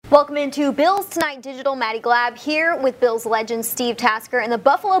Welcome into Bills Tonight Digital. Maddie Glab here with Bills legend Steve Tasker, and the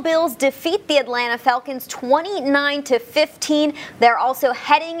Buffalo Bills defeat the Atlanta Falcons 29-15. They're also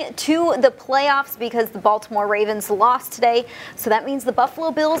heading to the playoffs because the Baltimore Ravens lost today. So that means the Buffalo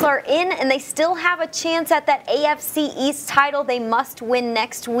Bills are in, and they still have a chance at that AFC East title. They must win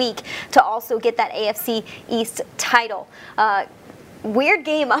next week to also get that AFC East title. Weird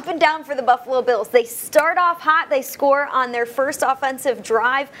game up and down for the Buffalo Bills. They start off hot. They score on their first offensive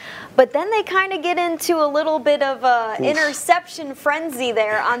drive, but then they kind of get into a little bit of a interception frenzy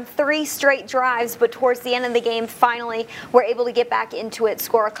there on 3 straight drives. But towards the end of the game, finally, we're able to get back into it,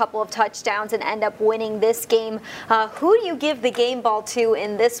 score a couple of touchdowns, and end up winning this game. Who do you give the game ball to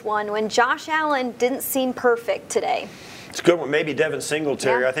in this one when Josh Allen didn't seem perfect today? It's a good one. Maybe Devin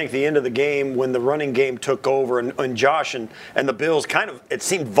Singletary. Yeah. I think the end of the game when the running game took over and Josh and the Bills kind of, it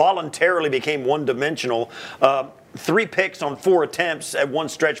seemed, voluntarily became one-dimensional. 3 picks on 4 attempts at one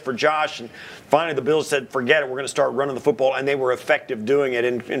stretch for Josh. And finally the Bills said, forget it, we're going to start running the football. And they were effective doing it.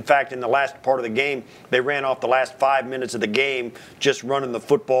 And in fact, in the last part of the game, they ran off the last 5 minutes of the game just running the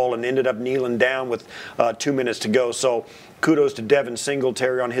football and ended up kneeling down with 2 minutes to go. So kudos to Devin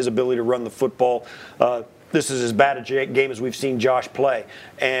Singletary on his ability to run the football. This is as bad a game as we've seen Josh play.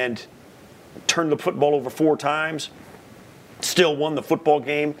 And turned the football over 4 times, still won the football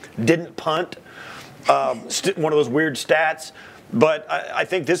game, didn't punt. One of those weird stats. But I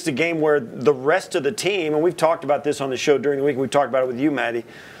think this is a game where the rest of the team, and we've talked about this on the show during the week, we've talked about it with you, Maddie,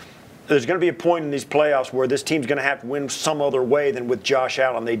 there's going to be a point in these playoffs where this team's going to have to win some other way than with Josh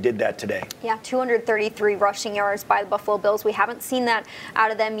Allen. They did that today. Yeah, 233 rushing yards by the Buffalo Bills. We haven't seen that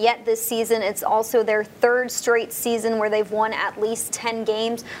out of them yet this season. It's also their 3rd straight season where they've won at least 10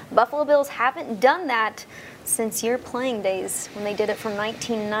 games. The Buffalo Bills haven't done that since your playing days when they did it from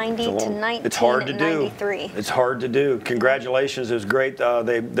 1990 to 1993. It's hard to do. It's hard to do. Congratulations. It was great.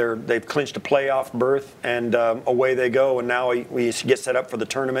 They've clinched a playoff berth, and away they go. And now we get set up for the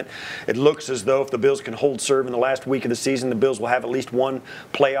tournament. It looks as though if the Bills can hold serve in the last week of the season, the Bills will have at least one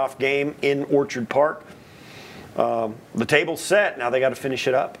playoff game in Orchard Park. The table's set. Now they got to finish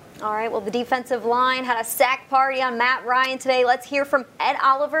it up. All right, well, the defensive line had a sack party on Matt Ryan today. Let's hear from Ed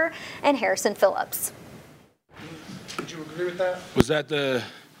Oliver and Harrison Phillips. Would you agree with that? Was that the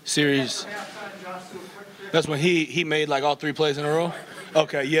series? That's when he made like all 3 plays in a row?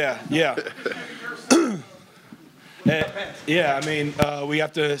 Okay, yeah. Yeah, I mean, we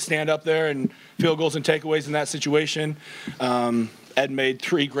have to stand up there and field goals and takeaways in that situation. Ed made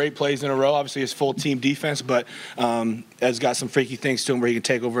 3 great plays in a row. Obviously, his full team defense, but Ed's got some freaky things to him where he can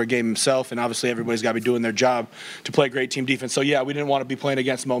take over a game himself, and obviously everybody's got to be doing their job to play great team defense. So, yeah, we didn't want to be playing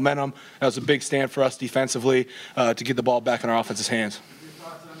against momentum. That was a big stand for us defensively to get the ball back in our offense's hands.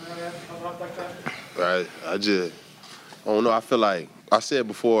 I don't know. I feel like I said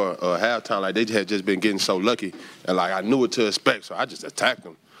before halftime, like they had just been getting so lucky, and like I knew what to expect, so I just attacked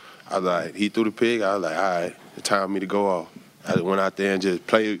them. I was like, he threw the pig. I was like, all right, it's time for me to go off. I just went out there and just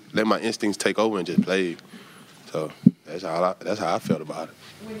played, let my instincts take over and just played. So that's how I felt about it.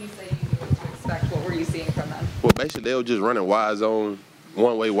 When you say you knew what to expect, what were you seeing from them? Well, basically they were just running wide zone,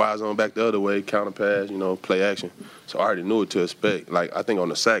 one way, wide zone back the other way, counter pass, play action. So I already knew what to expect. Like I think on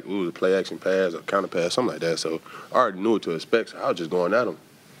the sack, it was a play action pass or counter pass, something like that. So I already knew what to expect. So I was just going at them.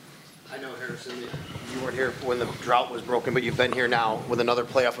 I know, Harrison, you weren't here when the drought was broken, but you've been here now with another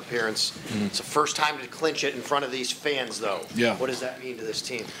playoff appearance. Mm-hmm. It's the first time to clinch it in front of these fans, though. Yeah. What does that mean to this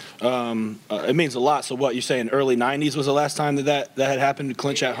team? It means a lot. So what, you're saying early 90s was the last time that had happened to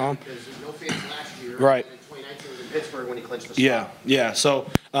clinch at home? Because no fans last year. Right. And in 2019 was in Pittsburgh when he clinched the spot. Yeah. So,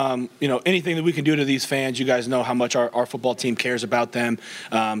 anything that we can do to these fans, you guys know how much our football team cares about them.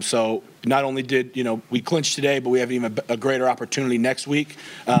 So not only did, we clinch today, but we have even a greater opportunity next week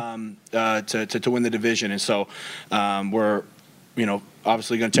to win the division. And so we're,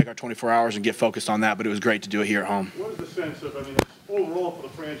 obviously going to check our 24 hours and get focused on that, but it was great to do it here at home. What is the sense of, overall for the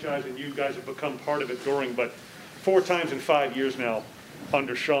franchise, and you guys have become part of it but 4 times in 5 years now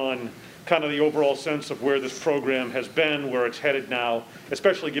under Sean, kind of the overall sense of where this program has been, where it's headed now,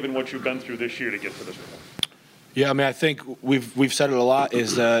 especially given what you've been through this year to get to this point? Yeah, I think we've said it a lot,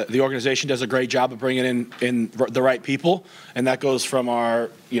 is the organization does a great job of bringing in the right people, and that goes from our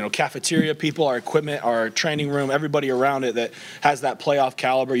cafeteria people, our equipment, our training room, everybody around it that has that playoff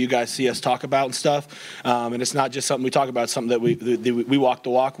caliber you guys see us talk about and stuff. And it's not just something we talk about, it's something that we walk the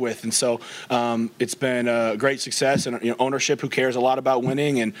walk with. And so it's been a great success, and ownership who cares a lot about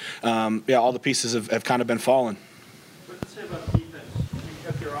winning, and all the pieces have kind of been falling. What to say about defense? You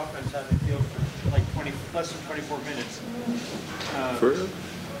kept your offense out of the field for like less than 24 minutes. For real?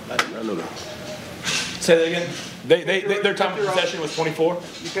 I know that. Say that again. Their time of possession was 24.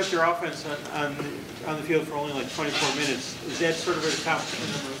 You kept your offense on the field for only like 24 minutes. Is that sort of a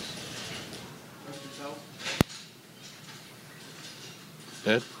accomplishment of yourself?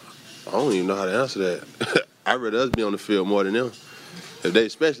 Ed? I don't even know how to answer that. I'd rather us be on the field more than them. If they,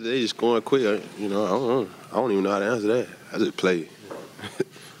 especially they just scoring quick, you know, I don't even know how to answer that. I just play.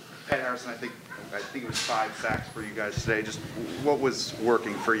 Pat Harrison, I think it was 5 sacks for you guys today. Just what was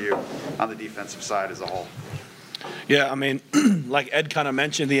working for you on the defensive side as a whole? Yeah, I mean, like Ed kind of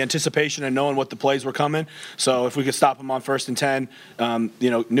mentioned, the anticipation and knowing what the plays were coming. So if we could stop them on 1st and 10,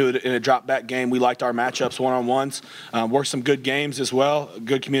 knew it in a drop back game. We liked our matchups one-on-ones. Worked some good games as well.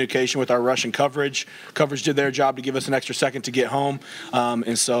 Good communication with our rush and coverage. Coverage did their job to give us an extra second to get home.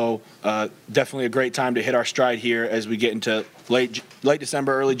 And so definitely a great time to hit our stride here as we get into late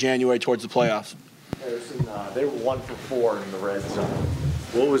December, early January towards the playoffs. Harrison, they were 1 for 4 in the red zone.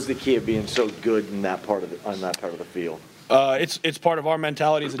 What was the key of being so good in that part of on that part of the field? It's part of our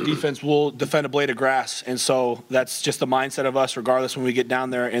mentality as a defense. We'll defend a blade of grass, and so that's just the mindset of us. Regardless, when we get down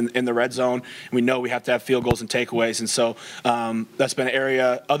there in the red zone, we know we have to have field goals and takeaways, and so that's been an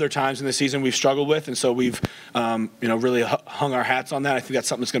area other times in the season we've struggled with, and so we've really hung our hats on that. I think that's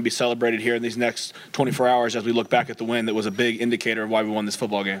something that's going to be celebrated here in these next 24 hours as we look back at the win. That was a big indicator of why we won this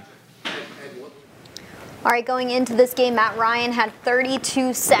football game. All right, going into this game, Matt Ryan had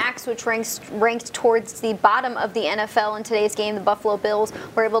 32 sacks, which ranked towards the bottom of the NFL in today's game. The Buffalo Bills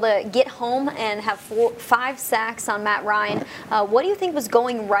were able to get home and have 5 sacks on Matt Ryan. What do you think was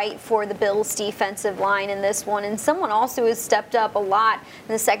going right for the Bills' defensive line in this one? And someone also who has stepped up a lot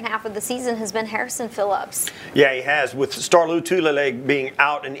in the second half of the season has been Harrison Phillips. Yeah, he has, with Starlou Tulele being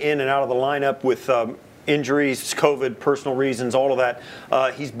out and in and out of the lineup with injuries, COVID, personal reasons, all of that.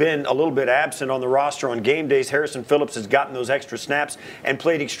 He's been a little bit absent on the roster on game days. Harrison Phillips has gotten those extra snaps and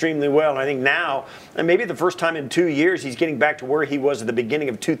played extremely well. And I think now, and maybe the first time in 2 years, he's getting back to where he was at the beginning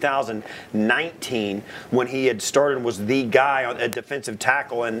of 2019 when he had started and was the guy at defensive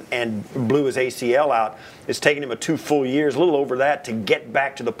tackle and blew his ACL out. It's taken him 2 full years, a little over that, to get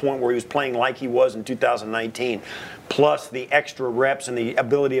back to the point where he was playing like he was in 2019. Plus the extra reps and the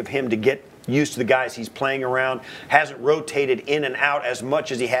ability of him to get used to the guys he's playing around, hasn't rotated in and out as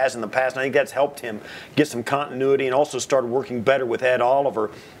much as he has in the past. And I think that's helped him get some continuity and also started working better with Ed Oliver,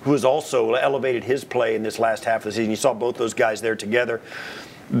 who has also elevated his play in this last half of the season. You saw both those guys there together.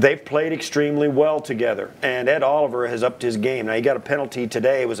 They've played extremely well together, and Ed Oliver has upped his game. Now, he got a penalty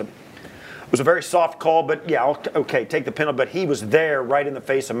today. It was a very soft call, but yeah, okay, take the penalty. But he was there right in the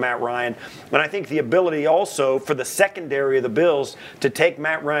face of Matt Ryan. And I think the ability also for the secondary of the Bills to take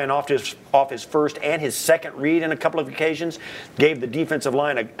Matt Ryan off his first and his second read in a couple of occasions gave the defensive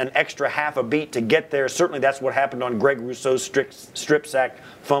line an extra half a beat to get there. Certainly that's what happened on Greg Rousseau's strip sack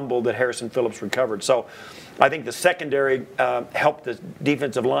fumble that Harrison Phillips recovered. So I think the secondary helped the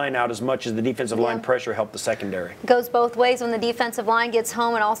defensive line out as much as the defensive line pressure helped the secondary. It goes both ways when the defensive line gets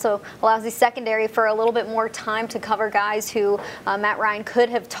home, and also allows the secondary for a little bit more time to cover guys who Matt Ryan could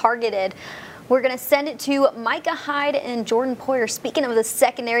have targeted. We're going to send it to Micah Hyde and Jordan Poyer. Speaking of the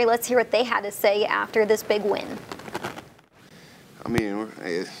secondary, let's hear what they had to say after this big win. I mean,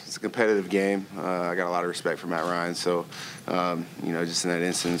 it's a competitive game. I got a lot of respect for Matt Ryan. So, just in that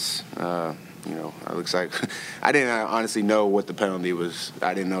instance, it looks like I didn't honestly know what the penalty was.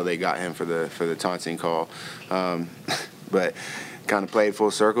 I didn't know they got him for the taunting call, but kind of played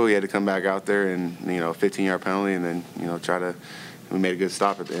full circle. He had to come back out there and 15-yard penalty, and then we made a good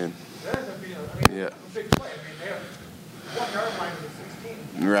stop at the end. Yeah. Big play. I mean, they have 1 yard line to the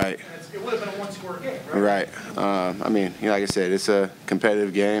 16. Right. It would have been a one-score game, right? Right. Like I said, it's a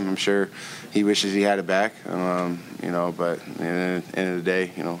competitive game. I'm sure he wishes he had it back, but at the end of the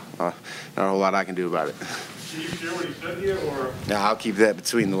day, not a whole lot I can do about it. Can you share what he said here, or? No, I'll keep that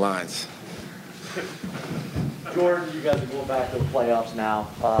between the lines. Jordan, you guys are going back to the playoffs now.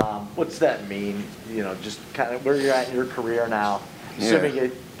 What's that mean? Just kind of where you're at in your career now. Assuming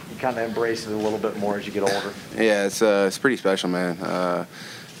you kind of embrace it a little bit more as you get older. Yeah, it's pretty special, man.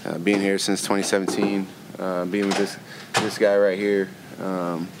 Being here since 2017, being with this guy right here,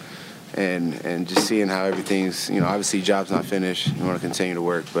 and just seeing how everything's, obviously job's not finished. You want to continue to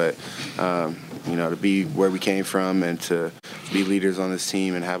work, but to be where we came from and to be leaders on this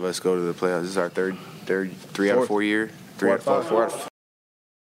team and have us go to the playoffs. This is our third 3 out of 4 year. 4 out of 5.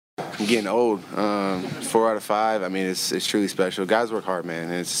 I'm getting old. 4 out of 5. I mean, it's truly special. Guys work hard, man,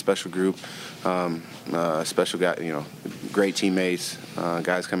 and it's a special group. Special guy, great teammates.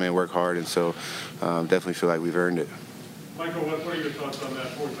 Guys come in and work hard, and so definitely feel like we've earned it. Michael, what are your thoughts on that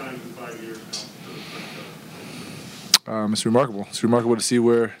 4 times in 5 years? It's remarkable. It's remarkable to see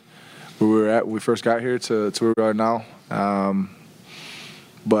where where we were at when we first got here to where we are now.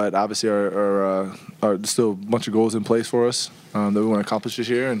 But obviously, are still a bunch of goals in place for us that we want to accomplish this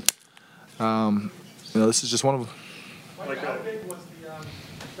year, and this is just one of them. Mike, how big was the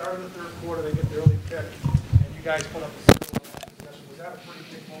start of the third quarter? They get the early pick, and you guys put up a single possession. Was that a pretty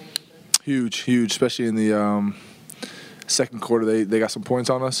big moment? Huge, especially in the second quarter. They got some points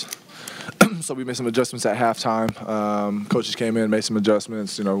on us. So we made some adjustments at halftime. Coaches came in, made some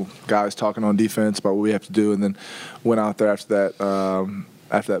adjustments. Guys talking on defense about what we have to do, and then went out there after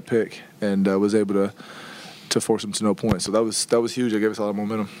that pick and was able to force them to no points. So that was huge. It gave us a lot of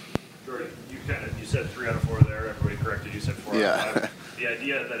momentum. Jordan, you said 3 out of 4 there. Everybody corrected. You said 4 out of 5. The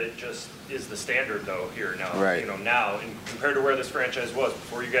idea that it just is the standard though here now. Right. Now, and compared to where this franchise was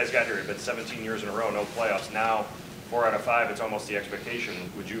before you guys got here, it's been 17 years in a row, no playoffs. Now, 4 out of 5, it's almost the expectation.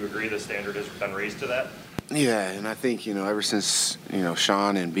 Would you agree the standard has been raised to that? Yeah, and I think, ever since,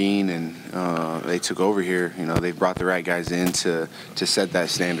 Sean and Bean and they took over here, they've brought the right guys in to set that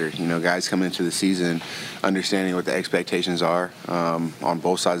standard. Guys come into the season understanding what the expectations are on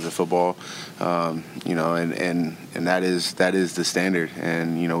both sides of the football, and that is the standard.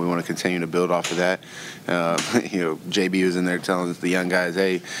 And, we want to continue to build off of that. JB was in there telling the young guys,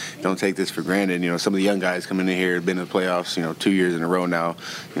 hey, don't take this for granted. Some of the young guys coming in here have been in the playoffs, 2 years in a row now.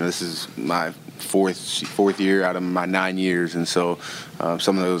 This is my fourth year out of my 9 years, and so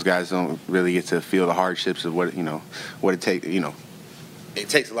some of those guys don't really get to feel the hardships of what it takes. It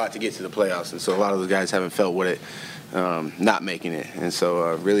takes a lot to get to the playoffs, and so a lot of those guys haven't felt what it not making it, and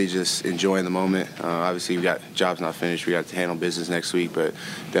so really just enjoying the moment. Obviously, we got jobs not finished. We got to handle business next week, but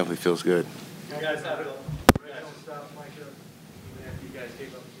definitely feels good. You guys have a stop, Mike. Even after you guys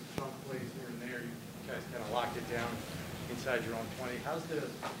gave up some strong plays here and there, you guys kind of locked it down inside your own 20. How's the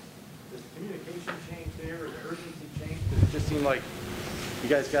communication change there, or the urgency change? Does it just seem like you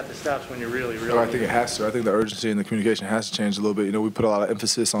guys got the stops when you really I think it has to. I think the urgency and the communication has to change a little bit. We put a lot of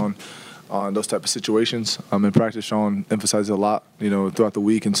emphasis on those type of situations. In practice, Sean emphasized it a lot, throughout the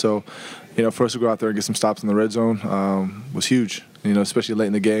week. And so, for us to go out there and get some stops in the red zone was huge, especially late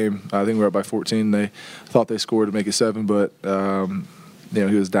in the game. I think we were up by 14. They thought they scored to make it 7, but, he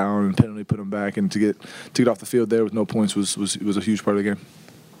was down and penalty put him back. And to get off the field there with no points was a huge part of the game.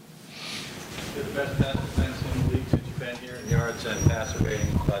 You're the best pass defense in the league since you've been here in yards and passer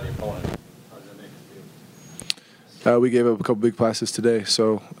rating by the opponent. How does that make you feel? We gave up a couple big passes today,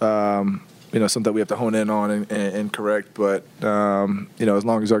 so something that we have to hone in on and correct. But as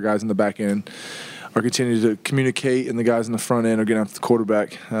long as our guys in the back end are continuing to communicate and the guys in the front end are getting after the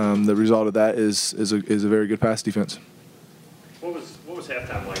quarterback, the result of that is a very good pass defense. What was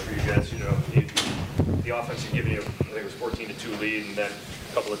halftime like for you guys? The offense had given you, I think it was 14-2 lead, and then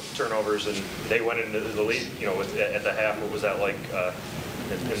a couple of turnovers, and they went into the lead. At the half, what was that like?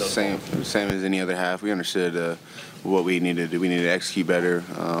 In those same as any other half. We understood what we needed to do. We needed to execute better.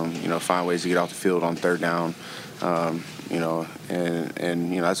 Find ways to get off the field on third down. And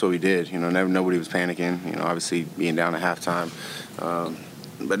that's what we did. Nobody was panicking. Obviously being down at halftime,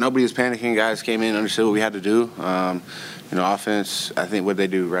 but nobody was panicking. Guys came in, understood what we had to do. Offense, I think what they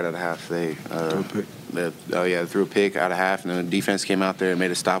do right out of half, they threw a pick out of half, and then the defense came out there and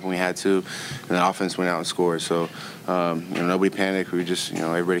made a stop when we had to, and the offense went out and scored. So, nobody panicked. We just,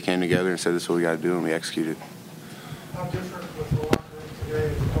 everybody came together and said this is what we got to do, and we executed. How different was the locker room today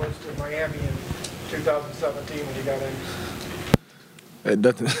as opposed to Miami in 2017 when you got in?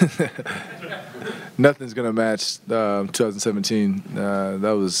 Nothing's gonna match 2017.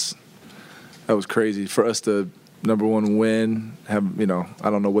 That was crazy for us to. Number one win, I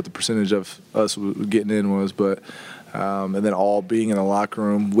don't know what the percentage of us getting in was, but and then all being in the locker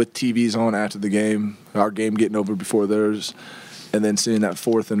room with TVs on after the game, our game getting over before theirs, and then seeing that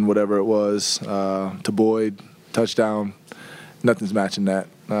 4th and whatever it was to Boyd, touchdown, nothing's matching that.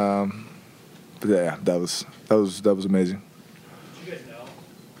 But yeah, that was amazing. Did you guys know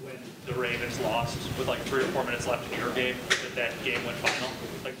when the Ravens lost with like 3 or 4 minutes left in your game that game went final?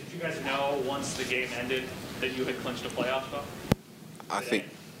 Like, did you guys know once the game ended that you had clinched a playoff spot? I think.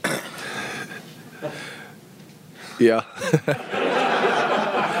 Yeah.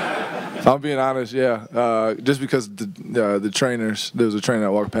 If I'm being honest, yeah. Just because the trainers, there was a trainer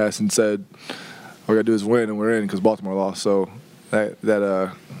that walked past and said, all we got to do is win and we're in because Baltimore lost. So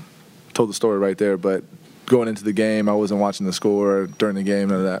that told the story right there. But going into the game, I wasn't watching the score during the game,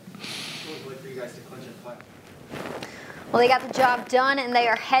 none of that. Well, they got the job done, and they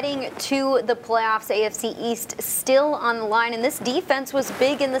are heading to the playoffs. AFC East still on the line, and this defense was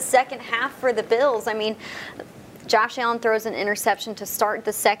big in the second half for the Bills. I mean, Josh Allen throws an interception to start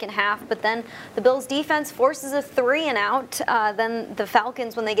the second half, but then the Bills defense forces a 3-and-out. Then the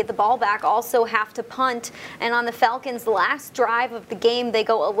Falcons, when they get the ball back, also have to punt. And on the Falcons' last drive of the game, they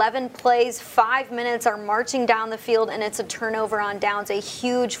go 11 plays, 5 minutes, are marching down the field, and it's a turnover on downs, a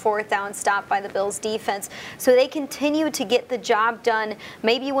huge fourth down stop by the Bills defense. So they continue to get the job done.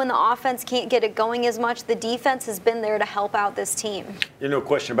 Maybe when the offense can't get it going as much, the defense has been there to help out this team. No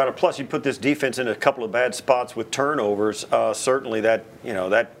question about it. Plus, you put this defense in a couple of bad spots with turnovers. Certainly, that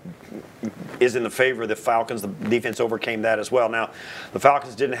is in the favor of the Falcons. The defense overcame that as well. Now, the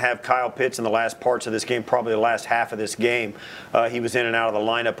Falcons didn't have Kyle Pitts in the last parts of this game, probably the last half of this game. He was in and out of the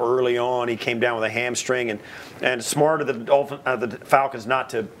lineup early on. He came down with a hamstring, and smart of the Falcons not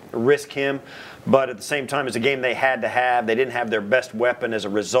to risk him. But at the same time, it's a game they had to have. They didn't have their best weapon as a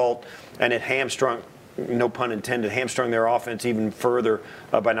result, and it hamstrung, no pun intended, hamstrung their offense even further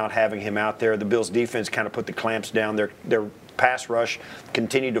by not having him out there. The Bills defense kind of put the clamps down. Their pass rush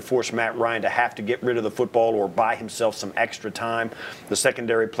continued to force Matt Ryan to have to get rid of the football or buy himself some extra time. The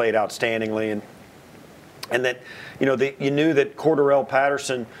secondary played outstandingly, and that you knew that Cordero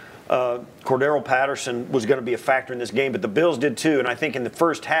Patterson was going to be a factor in this game, but the Bills did too. And I think in the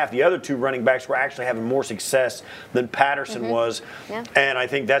first half, the other two running backs were actually having more success than Patterson was. Yeah. And I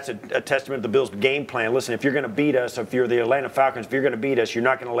think that's a testament to the Bills' game plan. Listen, if you're going to beat us, if you're the Atlanta Falcons, if you're going to beat us, you're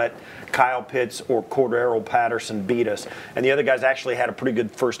not going to let Kyle Pitts or Cordero Patterson beat us. And the other guys actually had a pretty good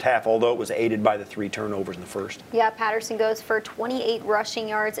first half, although it was aided by the 3 turnovers in the first. Yeah, Patterson goes for 28 rushing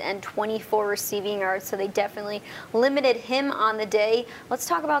yards and 24 receiving yards, so they definitely limited him on the day. Let's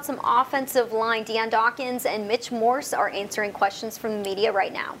talk about some offensive line. Deion Dawkins and Mitch Morse are answering questions from the media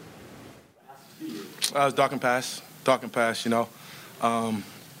right now. It's Dawkins pass,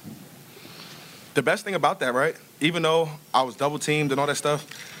 The best thing about that, right, even though I was double teamed and all that stuff,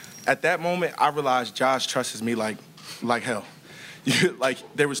 at that moment I realized Josh trusts me like hell. Like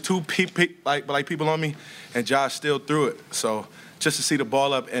there was 2 people on me, and Josh still threw it. So just to see the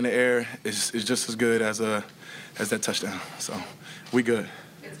ball up in the air is just as good as that touchdown. So we good.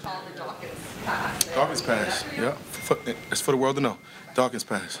 It's called the Dawkins pass. Dawkins pass, yeah. It's for the world to know. Dawkins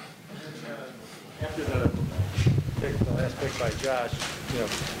pass. After the last pick by Josh,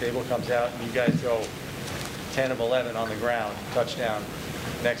 Dable comes out and you guys go 10 of 11 on the ground, touchdown.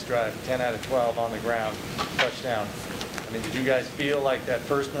 Next drive, 10 out of 12 on the ground, touchdown. I mean, did you guys feel like that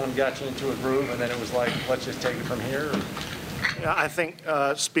first one got you into a groove and then it was like, let's just take it from here? Yeah, I think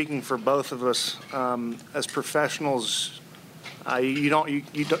speaking for both of us, as professionals, you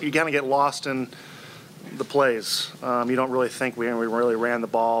kind of get lost in the plays. You don't really think we really ran the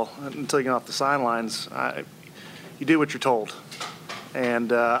ball until you get off the sidelines. You do what you're told,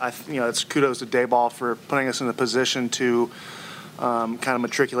 and it's kudos to Dayball for putting us in a position to kind of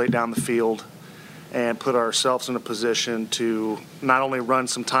matriculate down the field and put ourselves in a position to not only run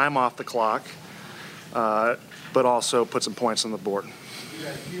some time off the clock, but also put some points on the board. You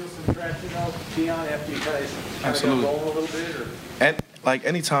guys feel some traction though, Deion, after you guys kind of got rolling a little bit? Or? And like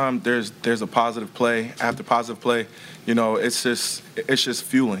anytime there's a positive play, after positive play, it's just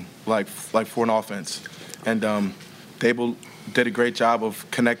fueling like for an offense. And Dable did a great job of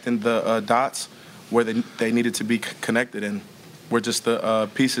connecting the dots where they needed to be connected, and we're just the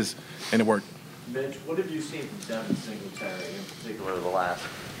pieces, and it worked. Mitch, what have you seen from Devin Singletary in particular the last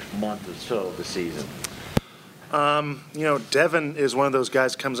month or so of the season? Devin is one of those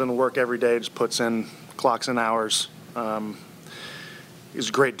guys who comes into work every day, just puts in clocks and hours. He's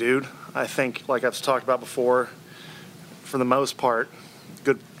a great dude. I think, like I've talked about before, for the most part,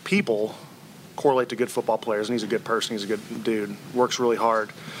 good people correlate to good football players, and he's a good person. He's a good dude. Works really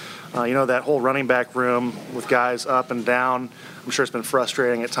hard. That whole running back room with guys up and down, I'm sure it's been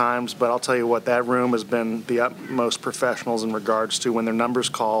frustrating at times, but I'll tell you what, that room has been the utmost professionals in regards to when their number's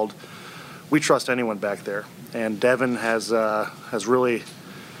called. We trust anyone back there. And Devin has really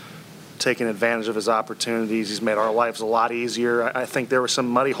taken advantage of his opportunities. He's made our lives a lot easier. I think there were some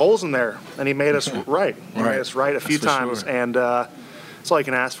muddy holes in there, and he made us right. He made us right a few times. Sure. And that's all you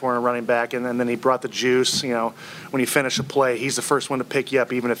can ask for in a running back. And then he brought the juice. When you finish a play, he's the first one to pick you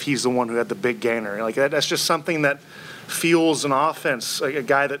up, even if he's the one who had the big gainer. Like that's just something that fuels an offense, like a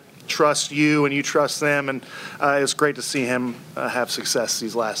guy that trusts you and you trust them. And it's great to see him have success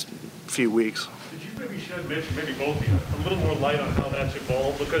these last few weeks. Maybe shed, Mitch, maybe both of you, a little more light on how that's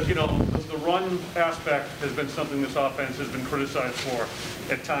evolved, because the run aspect has been something this offense has been criticized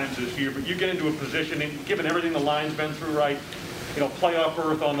for at times this year. But you get into a position, and given everything the line's been through, right, playoff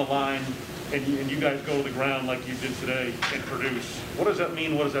berth on the line, and you guys go to the ground like you did today and produce. What does that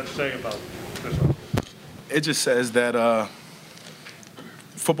mean? What does that say about this offense? It just says that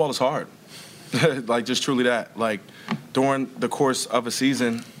football is hard. Like, just truly that. Like, during the course of a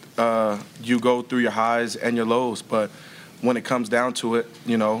season, you go through your highs and your lows, but when it comes down to it,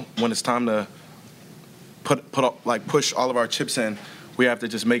 you know, when it's time to push all of our chips in, we have to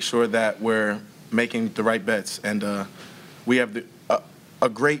just make sure that we're making the right bets. And we have a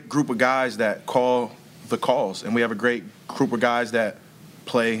great group of guys that call the calls, and we have a great group of guys that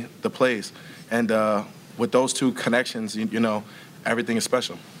play the plays. And with those two connections, you know, everything is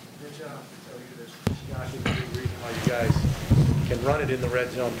special. Rich, I'll tell you this, Josh, is a big reason why you guys can run it in the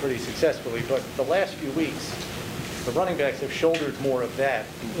red zone pretty successfully. But the last few weeks, the running backs have shouldered more of that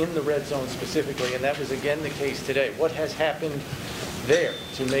in the red zone specifically, and that was again the case today. What has happened there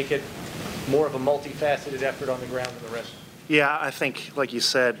to make it more of a multifaceted effort on the ground than the rest? Yeah, I think, like you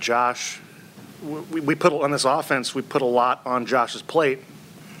said, Josh, we put on this offense, we put a lot on Josh's plate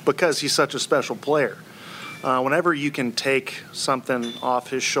because he's such a special player. Whenever you can take something off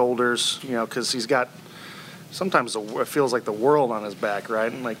his shoulders, you know, because he's got sometimes it feels like the world on his back,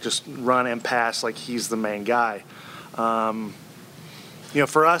 right? And like just run and pass like he's the main guy. You know,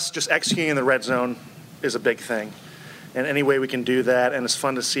 for us, just executing in the red zone is a big thing. And any way we can do that, and it's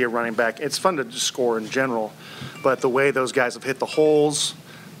fun to see a running back. It's fun to just score in general, but the way those guys have hit the holes,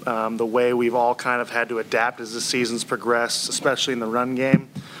 the way we've all kind of had to adapt as the season's progressed, especially in the run game,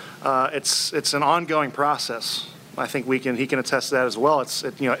 it's an ongoing process. I think he can attest to that as well. It's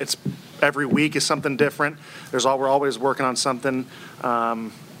every week is something different. We're always working on something.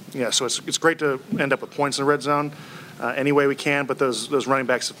 So it's great to end up with points in the red zone any way we can, but those running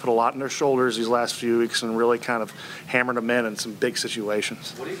backs have put a lot on their shoulders these last few weeks and really kind of hammered them in some big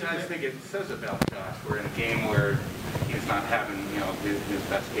situations. What do you guys think it says about Josh? We're in a game where he's not having, his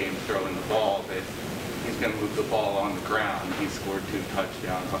best game throwing the ball, but he's going to move the ball on the ground. He scored 2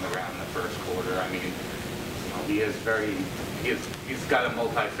 touchdowns on the ground in the first quarter. I mean, he's got a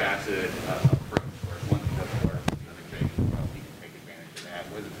multifaceted approach where one thing doesn't work, the other thing, he can take advantage of that.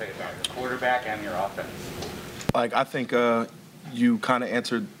 What does it say about the quarterback and your offense? Like, I think you kind of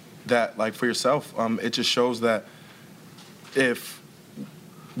answered that, like, for yourself. It just shows that if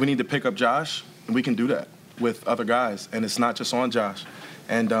we need to pick up Josh, we can do that with other guys, and it's not just on Josh.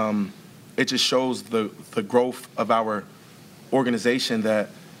 And it just shows the growth of our organization that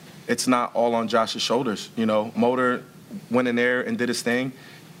it's not all on Josh's shoulders. You know, Motor went in there and did his thing.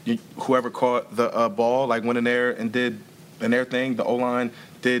 Whoever caught the ball, like, went in there and did their thing. The O-line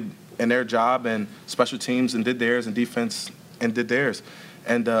did in their job, and special teams and did theirs, and defense and did theirs.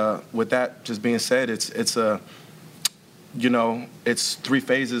 And with that just being said, it's 3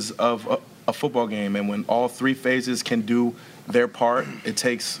 phases of a football game, and when all 3 phases can do their part, it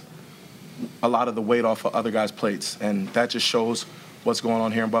takes a lot of the weight off of other guys' plates, and that just shows what's going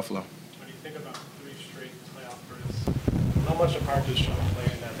on here in Buffalo. When you think about 3 straight playoff berths, how much a part does Sean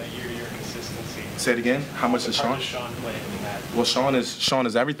play in that year-to-year consistency? Say it again. How much does Sean? Play in that? Well, Sean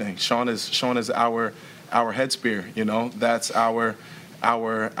is everything. Sean is our head spear. You know, that's our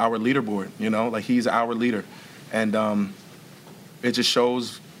leaderboard. You know, like, he's our leader, and it just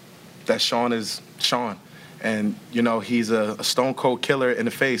shows that Sean is Sean, and he's a stone cold killer in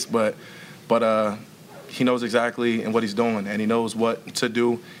the face, but he knows exactly what he's doing, and he knows what to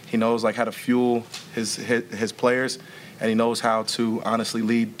do. He knows, like, how to fuel his players, and he knows how to honestly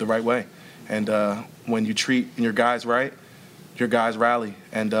lead the right way. And when you treat your guys right, your guys rally,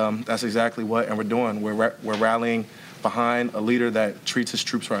 and that's exactly what we're doing. We're rallying behind a leader that treats his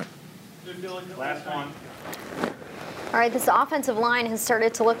troops right. Last one. All right, this offensive line has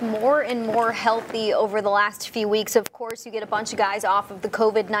started to look more and more healthy over the last few weeks. Of course, you get a bunch of guys off of the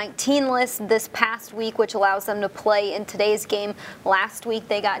COVID-19 list this past week, which allows them to play in today's game. Last week,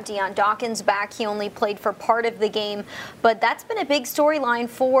 they got Dion Dawkins back. He only played for part of the game. But that's been a big storyline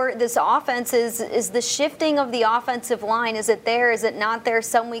for this offense is the shifting of the offensive line. Is it there? Is it not there?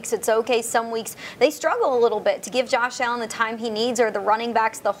 Some weeks it's okay. Some weeks they struggle a little bit to give Josh Allen the time he needs, or the running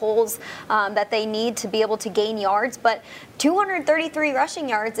backs the holes that they need to be able to gain yards. But 233 rushing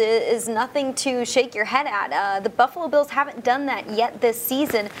yards is nothing to shake your head at. The Buffalo Bills haven't done that yet this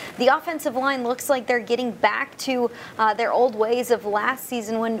season. The offensive line looks like they're getting back to their old ways of last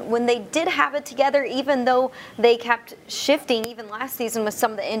season when they did have it together, even though they kept shifting even last season with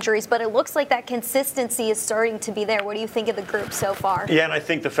some of the injuries. But it looks like that consistency is starting to be there. What do you think of the group so far? Yeah, and I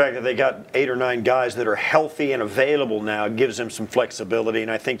think the fact that they got 8 or 9 guys that are healthy and available now gives them some flexibility.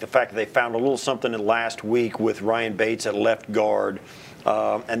 And I think the fact that they found a little something in last week with Ryan Bates at left guard,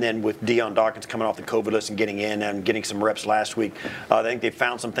 And then with Deion Dawkins coming off the COVID list and getting in and getting some reps last week, I think they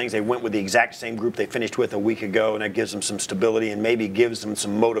found some things. They went with the exact same group they finished with a week ago, and that gives them some stability and maybe gives them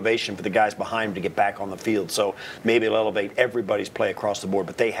some motivation for the guys behind them to get back on the field. So maybe it'll elevate everybody's play across the board.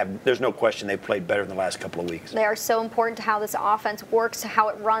 But there's no question they've played better in the last couple of weeks. They are so important to how this offense works, how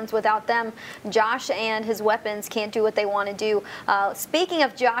it runs. Without them, Josh and his weapons can't do what they want to do. Speaking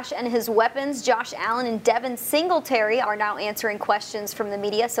of Josh and his weapons, Josh Allen and Devin Singletary are now answering questions from the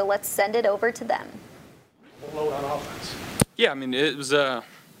media, so let's send it over to them. Load on offense. Yeah, I mean, it was,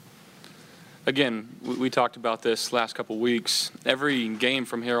 again, we talked about this last couple weeks. Every game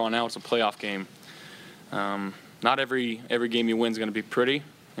from here on out is a playoff game. Not every game you win is going to be pretty,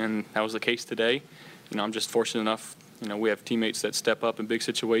 and that was the case today. You know, I'm just fortunate enough, you know, we have teammates that step up in big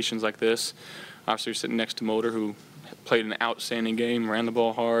situations like this. Obviously, we're sitting next to Motor, who played an outstanding game, ran the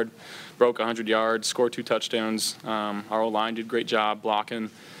ball hard, broke 100 yards, scored 2 touchdowns. Our O-line did a great job blocking.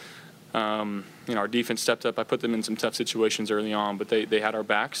 You know, our defense stepped up. I put them in some tough situations early on, but they had our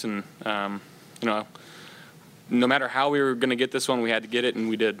backs, and you know, no matter how we were going to get this one, we had to get it, and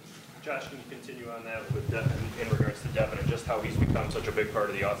we did. Josh, can you continue on that with Devin, in regards to Devin and just how he's become such a big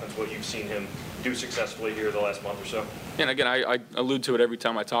part of the offense, what you've seen him do successfully here the last month or so? And again, I allude to it every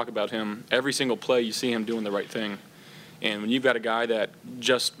time I talk about him. Every single play, you see him doing the right thing. And when you've got a guy that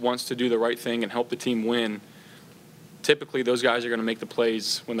just wants to do the right thing and help the team win, typically those guys are going to make the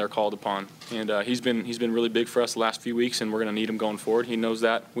plays when they're called upon. And he's been really big for us the last few weeks, and we're going to need him going forward. He knows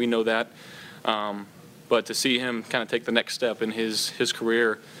that. We know that. But to see him kind of take the next step in his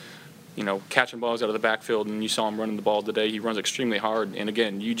career, you know, catching balls out of the backfield, and you saw him running the ball today. He runs extremely hard. And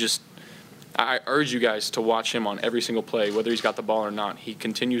again, I urge you guys to watch him on every single play, whether he's got the ball or not. He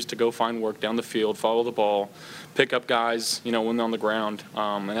continues to go find work down the field, follow the ball, pick up guys, you know, when they're on the ground,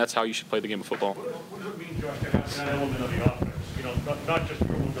 and that's how you should play the game of football. What does it mean, Josh, to have that element of the offense? You know, not just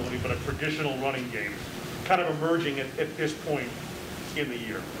your mobility, but a traditional running game, kind of emerging at this point in the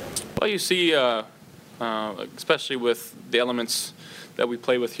year? Well, you see, especially with the elements that we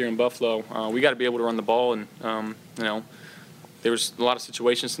play with here in Buffalo, we got to be able to run the ball, and you know, there was a lot of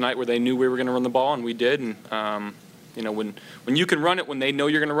situations tonight where they knew we were going to run the ball, and we did. And you know, when you can run it, when they know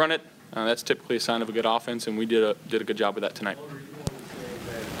you're going to run it, that's typically a sign of a good offense, and we did a good job with that tonight.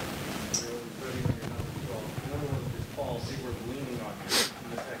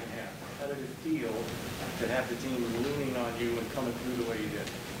 To have the team leaning on you and coming through the way you did?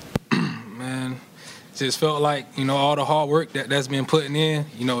 Man, just felt like, you know, all the hard work that's been putting in,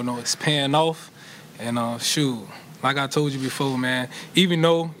 you know, it's paying off. And shoot, like I told you before, man, even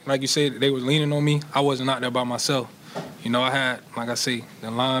though, like you said, they were leaning on me, I wasn't out there by myself. You know, I had, like I say, the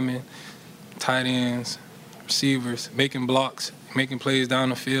linemen, tight ends, receivers, making blocks, making plays down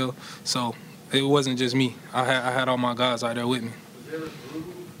the field. So it wasn't just me. I had all my guys out there with me. Was there a groove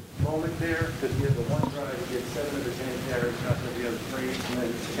moment there? Because you had the one drive, you get 7 of the 10 carries, not the other 3, and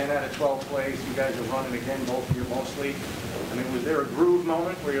then 10 out of 12 plays, you guys are running again, both of you mostly. I mean, was there a groove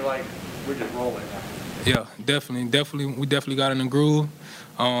moment where you're like, we're just rolling now? Yeah, definitely. We definitely got in the groove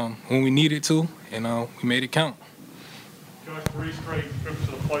when we needed to, and we made it count. Josh, 3 straight trips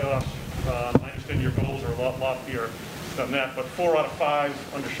to the playoffs. I understand your goals are a lot loftier than that, but 4 out of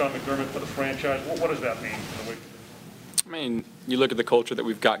 5 under Sean McDermott for the franchise. What does that mean? I mean, you look at the culture that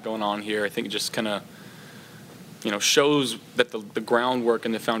we've got going on here, I think it just kind of, you know, shows that the groundwork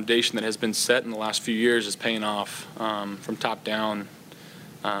and the foundation that has been set in the last few years is paying off from top down.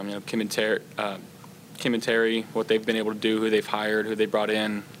 You know, Kim and Terry, what they've been able to do, who they've hired, who they brought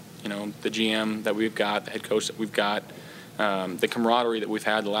in, you know, the GM that we've got, the head coach that we've got, the camaraderie that we've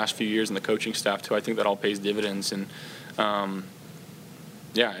had the last few years and the coaching staff too. I think that all pays dividends. And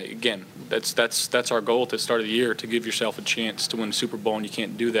yeah, again, that's our goal at the start of the year, to give yourself a chance to win the Super Bowl, and you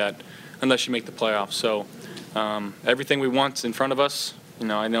can't do that unless you make the playoffs. So everything we want's in front of us. You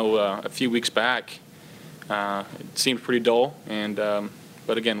know, I know a few weeks back it seemed pretty dull, and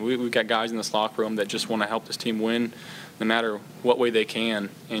but again, we've got guys in this locker room that just want to help this team win, no matter what way they can,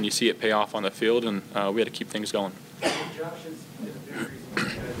 and you see it pay off on the field, and we had to keep things going. Josh has been a big reason why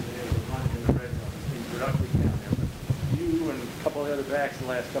you guys have been able to run in the red zone. It's been productive down there. But you and a couple of the other backs the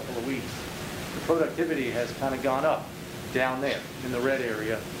last couple of weeks, the productivity has kind of gone up down there in the red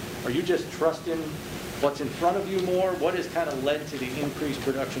area. Are you just trusting what's in front of you more? What has kind of led to the increased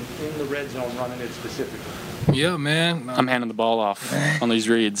production in the red zone, running it specifically? Yeah, man. I'm handing the ball off on these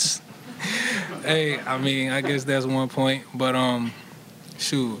reads. Hey, I mean, I guess that's one point. But,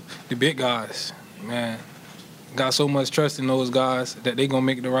 shoot, the big guys, man, got so much trust in those guys that they going to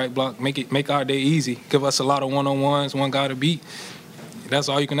make the right block, make our day easy, give us a lot of one-on-ones, one guy to beat. That's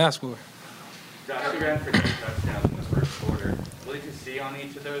all you can ask for. Josh, you ran for 2 touchdowns in this first quarter. What did you see on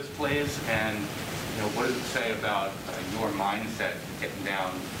each of those plays? And what does it say about your mindset getting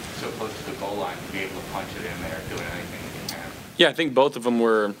down so close to the goal line to be able to punch it in there, doing anything that you can? Yeah, I think both of them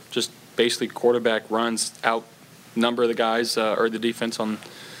were just basically quarterback runs, outnumber the guys or the defense on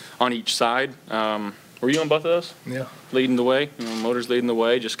each side. Were you on both of those? Yeah. Leading the way, Motors leading the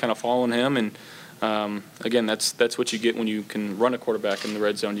way, just kind of following him. And again, that's what you get when you can run a quarterback in the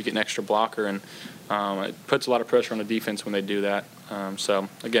red zone. You get an extra blocker, and it puts a lot of pressure on the defense when they do that. So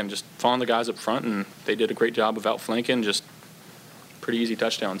again, just following the guys up front, and they did a great job of outflanking, just pretty easy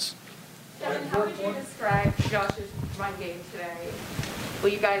touchdowns. Devin, how would you describe Josh's run game today? Will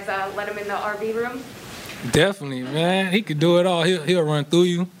you guys let him in the RV room? Definitely, man. He could do it all. He'll run through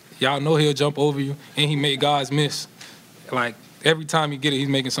you. Y'all know he'll jump over you, and he make guys miss. Like, every time you get it, he's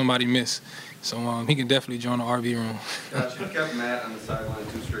making somebody miss. So he can definitely join the RV room. Josh, you kept Matt on the sideline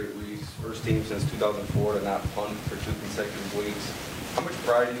 2 straight weeks. First team since 2004 to not punt for 2 consecutive weeks. How much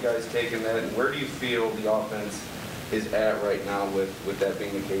pride do you guys take in that, and where do you feel the offense is at right now with that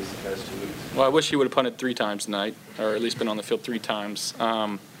being the case the past 2 weeks? Well, I wish he would have punted 3 times tonight, or at least been on the field 3 times.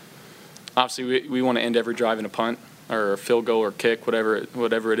 Obviously, we want to end every drive in a punt or a field goal or kick,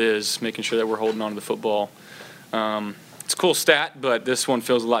 whatever it is, making sure that we're holding on to the football. It's a cool stat, but this one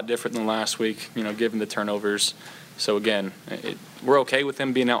feels a lot different than last week, given the turnovers. So, again, we're okay with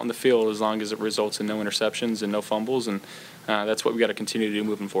him being out on the field as long as it results in no interceptions and no fumbles, and that's what we got to continue to do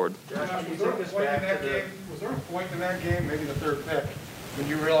moving forward. Was there a point in that game, maybe the 3rd pick, when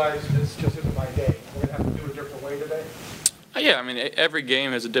you realized this just isn't my day? We're going to have to do it a different way today? Yeah, I mean, every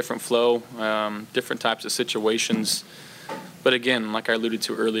game has a different flow, different types of situations. But again, like I alluded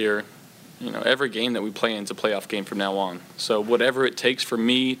to earlier, every game that we play in is a playoff game from now on. So whatever it takes for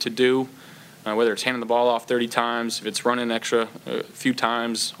me to do, whether it's handing the ball off 30 times, if it's running extra a few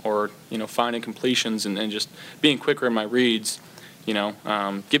times, or finding completions and just being quicker in my reads,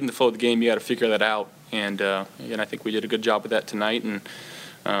 given the flow of the game, you got to figure that out. And again, I think we did a good job with that tonight. And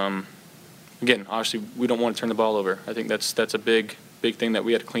again, obviously, we don't want to turn the ball over. I think that's a big thing that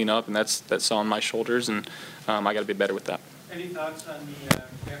we had to clean up, and that's on my shoulders, and I got to be better with that. Any thoughts on the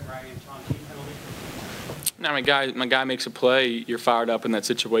Matt Ryan Tonky penalty? Now, my guy makes a play, you're fired up in that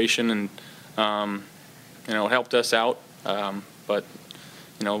situation, and it helped us out. But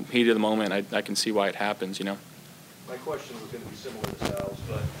heat of the moment, I can see why it happens. My question was going to be similar to Sal's,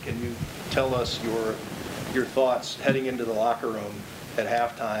 but can you tell us your thoughts heading into the locker room at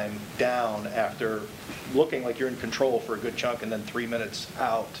halftime, down after looking like you're in control for a good chunk, and then 3 minutes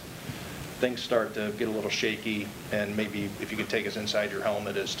out, things start to get a little shaky, and maybe if you could take us inside your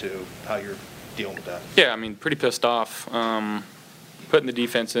helmet as to how you're dealing with that. Yeah, I mean, pretty pissed off. Putting the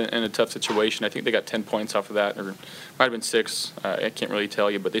defense in a tough situation. I think they got 10 points off of that, or might have been 6. I can't really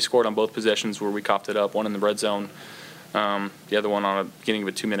tell you, but they scored on both possessions where we coughed it up, one in the red zone, the other one on the beginning of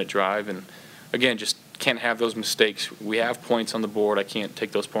a 2-minute drive. And again, just can't have those mistakes. We have points on the board. I can't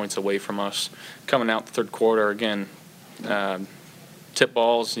take those points away from us. Coming out the 3rd quarter, again, tip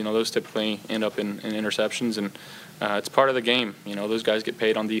balls, those typically end up in interceptions, and it's part of the game. Those guys get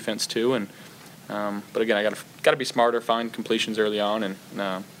paid on defense too, and but again, I got to be smarter, find completions early on,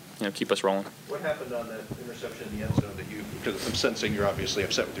 and keep us rolling. What happened on that interception in the end zone because I'm sensing you're obviously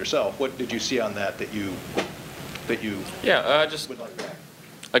upset with yourself. What did you see on that you just would like back?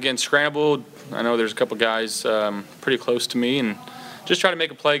 Again, scrambled. I know there's a couple guys pretty close to me, and just try to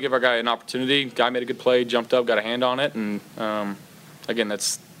make a play, give our guy an opportunity. Guy made a good play, jumped up, got a hand on it, and again,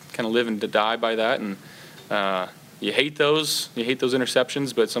 that's kind of live and die by that. And you hate those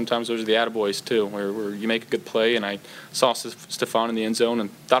interceptions, but sometimes those are the attaboys too, where you make a good play. And I saw Stephon in the end zone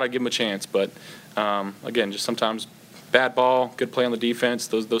and thought I'd give him a chance, but again, just sometimes bad ball, good play on the defense.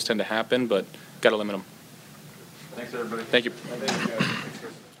 Those tend to happen, but got to limit them. Thanks, everybody. Thank you.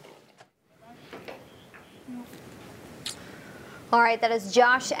 All right, that is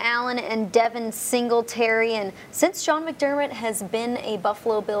Josh Allen and Devin Singletary. And since Sean McDermott has been a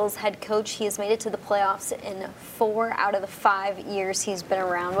Buffalo Bills head coach, he has made it to the playoffs in 4 out of the 5 years he's been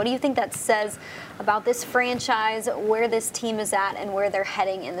around. What do you think that says about this franchise, where this team is at, and where they're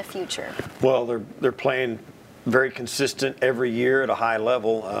heading in the future? Well, they're playing very consistent every year at a high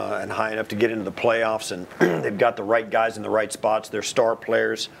level and high enough to get into the playoffs, and they've got the right guys in the right spots. Their star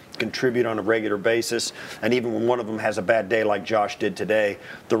players contribute on a regular basis, and even when one of them has a bad day like Josh did today,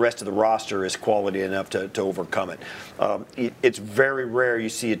 the rest of the roster is quality enough to overcome it. It's very rare you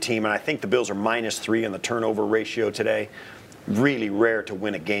see a team, and I think the Bills are -3 in the turnover ratio today. Really rare to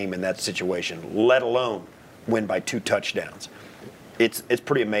win a game in that situation, let alone win by 2 touchdowns. It's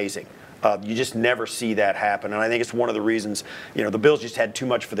pretty amazing. You just never see that happen, and I think it's one of the reasons. The Bills just had too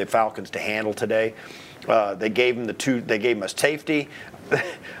much for the Falcons to handle today. They gave them They gave them a safety,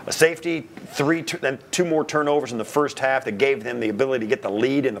 then 2 more turnovers in the first half that gave them the ability to get the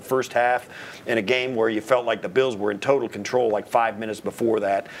lead in the first half in a game where you felt like the Bills were in total control like 5 minutes before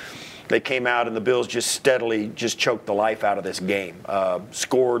that. They came out and the Bills just steadily choked the life out of this game.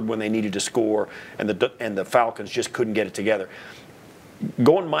 Scored when they needed to score, and the Falcons just couldn't get it together.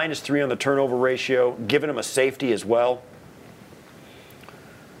 Going -3 on the turnover ratio, giving them a safety as well.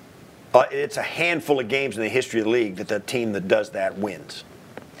 It's a handful of games in the history of the league that the team that does that wins.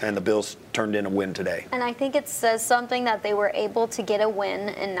 And the Bills turned in a win today. And I think it says something that they were able to get a win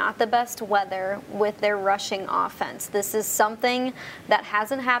in not the best weather with their rushing offense. This is something that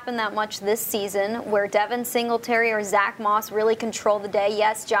hasn't happened that much this season, where Devin Singletary or Zach Moss really control the day.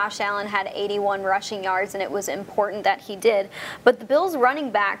 Yes, Josh Allen had 81 rushing yards, and it was important that he did. But the Bills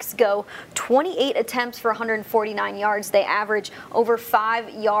running backs go 28 attempts for 149 yards. They average over 5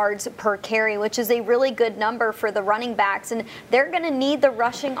 yards per carry, which is a really good number for the running backs. And they're going to need the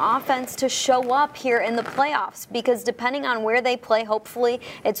rushing offense to show up here in the playoffs, because depending on where they play, hopefully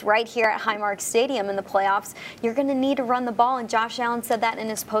it's right here at Highmark Stadium in the playoffs, you're going to need to run the ball, and Josh Allen said that in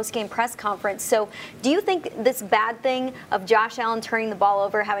his post-game press conference. So do you think this bad thing of Josh Allen turning the ball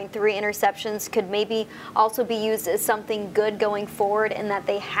over, having 3 interceptions, could maybe also be used as something good going forward, in that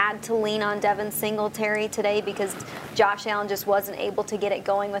they had to lean on Devin Singletary today because Josh Allen just wasn't able to get it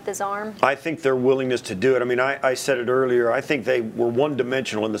going with his arm? I think their willingness to do it. I mean, I said it earlier. I think they were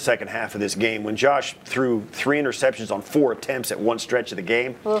one-dimensional in the second half of this game. When Josh threw 3 interceptions on 4 attempts at one stretch of the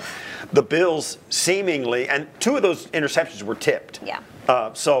game, the Bills seemingly, and 2 of those interceptions were tipped. Yeah.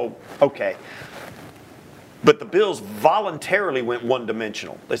 Okay. But the Bills voluntarily went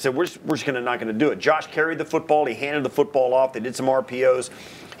one-dimensional. They said, we're just not going to do it. Josh carried the football. He handed the football off. They did some RPOs.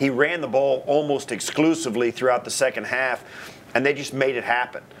 He ran the ball almost exclusively throughout the second half, and they just made it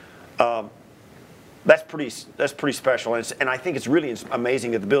happen. That's pretty special, and I think it's really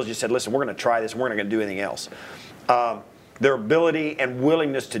amazing that the Bills just said, listen, we're going to try this, and we're not going to do anything else. Their ability and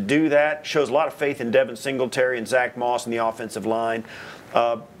willingness to do that shows a lot of faith in Devin Singletary and Zach Moss and the offensive line.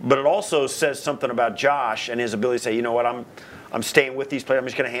 But it also says something about Josh and his ability to say, you know what, I'm staying with these players, I'm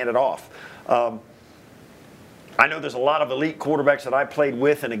just going to hand it off. I know there's a lot of elite quarterbacks that I played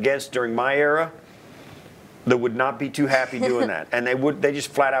with and against during my era that would not be too happy doing that. And they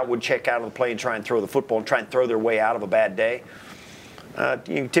just flat out would check out of the play and try and throw the football and try and throw their way out of a bad day.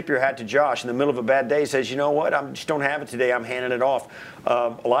 You can tip your hat to Josh in the middle of a bad day. He says, you know what, I just don't have it today, I'm handing it off.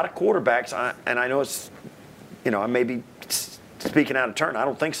 A lot of quarterbacks, and I know it's, I may be speaking out of turn, I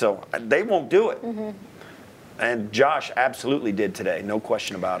don't think so. They won't do it. Mm-hmm. And Josh absolutely did today, no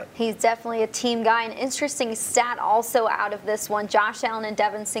question about it. He's definitely a team guy. An interesting stat also out of this one, Josh Allen and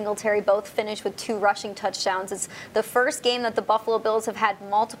Devin Singletary both finished with 2 rushing touchdowns. It's the first game that the Buffalo Bills have had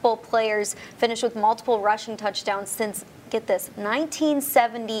multiple players finish with multiple rushing touchdowns since, get this,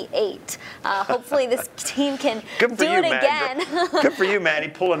 1978. Hopefully this team can do it again. Good for you, Maddie,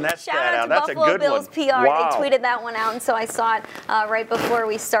 pulling that stat out. That's Buffalo a good Bills one. PR. Wow. They tweeted that one out, and so I saw it right before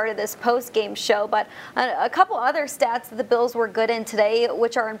we started this post-game show. But a couple other stats that the Bills were good in today,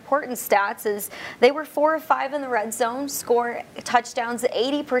 which are important stats, is they were 4 of 5 in the red zone, score touchdowns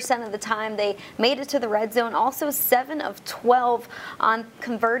 80% of the time. They made it to the red zone. Also 7 of 12 on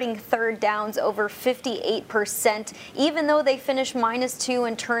converting third downs, over 58%. Even though they finished -2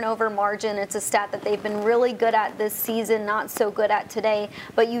 in turnover margin, it's a stat that they've been really good at this season, not so good at today.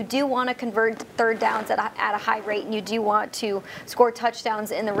 But you do want to convert third downs at a high rate, and you do want to score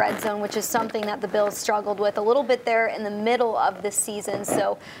touchdowns in the red zone, which is something that the Bills struggled with a little bit there in the middle of the season.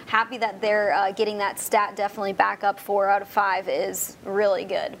 So happy that they're getting that stat definitely back up. 4 out of 5 is really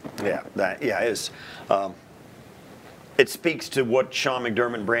good. Yeah, it is. It speaks to what Sean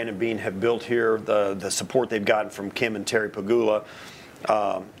McDermott and Brandon Beane have built here, the support they've gotten from Kim and Terry Pegula.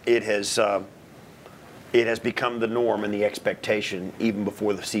 It has become the norm and the expectation even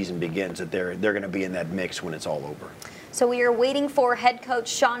before the season begins that they're going to be in that mix when it's all over. So we are waiting for head coach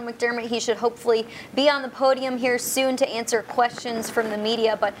Sean McDermott. He should hopefully be on the podium here soon to answer questions from the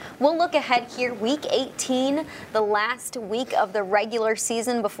media. But we'll look ahead here. Week 18, the last week of the regular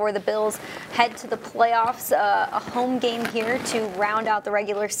season before the Bills head to the playoffs. A home game here to round out the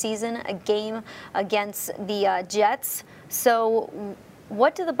regular season, a game against the Jets. So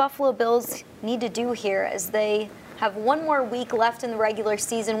what do the Buffalo Bills need to do here as they have one more week left in the regular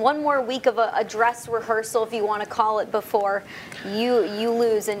season, one more week of a dress rehearsal, if you want to call it, before you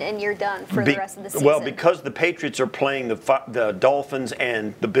lose and you're done for the rest of the season. Well, because the Patriots are playing the Dolphins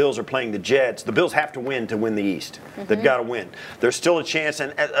and the Bills are playing the Jets, the Bills have to win the East. They've got to win. There's still a chance,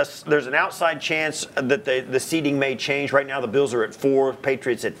 and there's an outside chance that the seeding may change. Right now the Bills are at 4,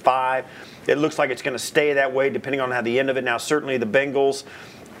 Patriots at 5. It looks like it's going to stay that way depending on how the end of it. Now, certainly the Bengals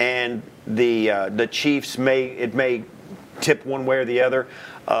and the Chiefs may tip one way or the other.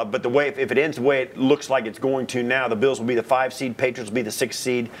 But if it ends the way it looks like it's going to now, the Bills will be the 5 seed, Patriots will be the 6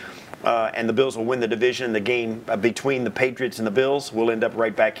 seed, and the Bills will win the division. The game between the Patriots and the Bills will end up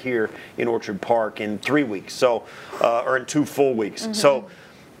right back here in Orchard Park in 3 weeks, or in 2 full weeks. So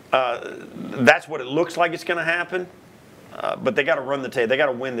that's what it looks like it's going to happen. But they got to run the tape. They got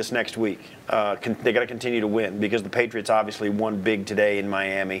to win this next week. They got to continue to win because the Patriots obviously won big today in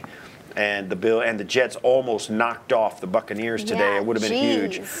Miami, and the Jets almost knocked off the Buccaneers today. It would have been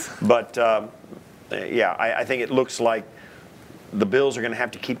huge. But I think it looks like the Bills are going to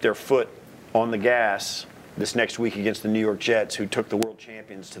have to keep their foot on the gas this next week against the New York Jets, who took the world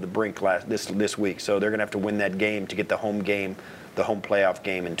champions to the brink this week. So they're going to have to win that game to get the home playoff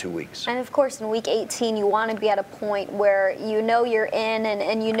game in 2 weeks. And of course, in week 18, you want to be at a point where you know you're in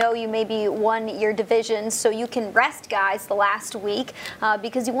and you know you maybe won your division, so you can rest guys the last week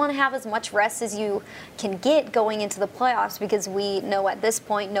because you want to have as much rest as you can get going into the playoffs, because we know at this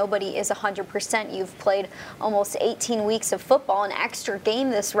point nobody is 100%. You've played almost 18 weeks of football, an extra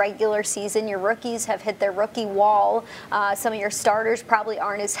game this regular season. Your rookies have hit their rookie wall. Some of your starters probably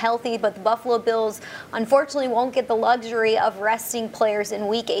aren't as healthy, but the Buffalo Bills unfortunately won't get the luxury of resting players in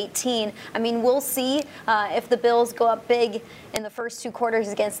week 18. I mean, we'll see if the Bills go up big in the first 2 quarters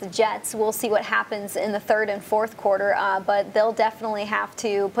against the Jets. We'll see what happens in the 3rd and 4th quarter, but they'll definitely have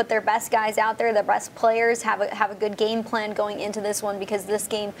to put their best guys out there, their best players, have a good game plan going into this one, because this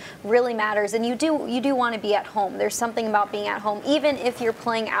game really matters. And you do want to be at home. There's something about being at home, even if you're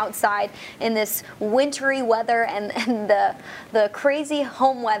playing outside in this wintry weather and the crazy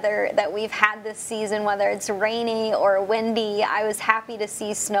home weather that we've had this season, whether it's rainy or windy. I was happy to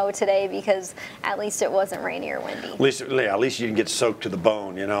see snow today because at least it wasn't rainy or windy. At least you didn't get soaked to the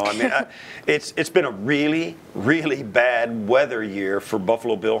bone, you know. I mean, it's been a really, really bad weather year for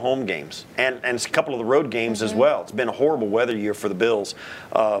Buffalo Bill home games, and a couple of the road games as well. It's been a horrible weather year for the Bills,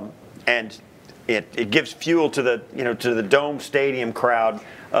 and it gives fuel to the Dome Stadium crowd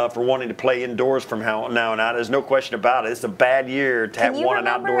for wanting to play indoors from now on out. There's no question about it. It's a bad year to have an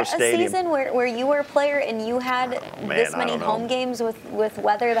outdoor stadium. Can you remember a season where you were a player and you had this many home games with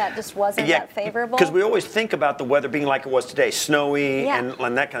weather that just wasn't that favorable? Because we always think about the weather being like it was today, snowy and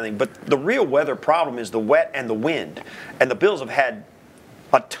that kind of thing. But the real weather problem is the wet and the wind. And the Bills have had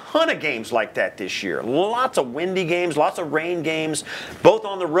a ton of games like that this year. Lots of windy games, lots of rain games, both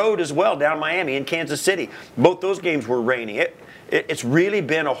on the road as well, down Miami and Kansas City. Both those games were rainy. It's really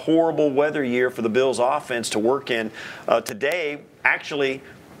been a horrible weather year for the Bills offense to work in. Today, actually,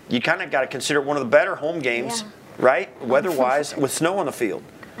 you kind of got to consider it one of the better home games, right? Weather-wise, with snow on the field.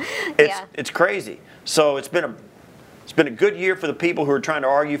 It's crazy. So it's been a good year for the people who are trying to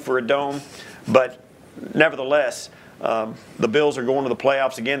argue for a dome, but nevertheless, the Bills are going to the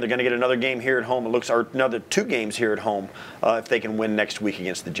playoffs again. They're going to get another game here at home. Or another 2 games here at home if they can win next week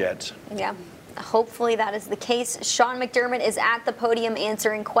against the Jets. Yeah. Hopefully that is the case. Sean McDermott is at the podium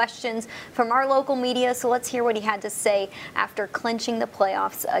answering questions from our local media, so let's hear what he had to say after clinching the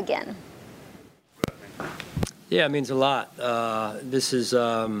playoffs again. Yeah, it means a lot. This is,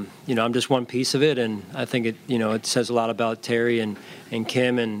 I'm just one piece of it, and I think it says a lot about Terry and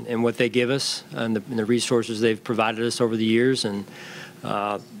Kim and what they give us and the resources they've provided us over the years, and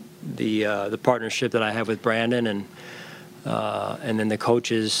the partnership that I have with Brandon and then the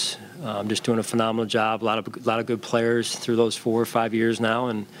coaches. Just doing a phenomenal job. A lot of good players through those 4 or 5 years now,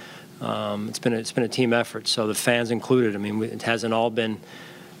 and it's been a team effort. So the fans included. I mean, it hasn't all been,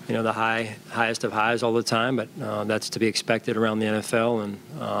 the highest of highs all the time, but that's to be expected around the NFL, and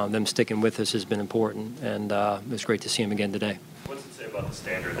them sticking with us has been important. And it was great to see them again today. What's it say about the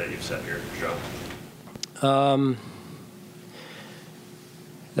standard that you've set here, Joe?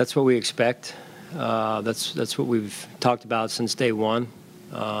 That's what we expect. That's what we've talked about since day one.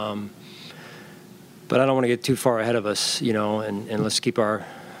 But I don't want to get too far ahead of us, and let's keep our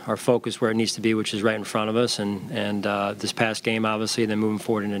focus where it needs to be, which is right in front of us, and this past game, obviously, and then moving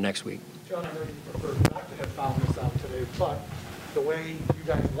forward into next week. John, I know you prefer not to have found this out today, but the way you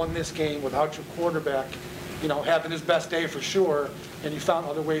guys won this game without your quarterback, having his best day for sure, and you found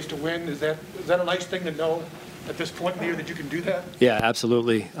other ways to win, is that a nice thing to know at this point in the year that you can do that? Yeah,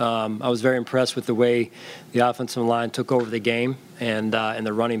 absolutely. I was very impressed with the way the offensive line took over the game and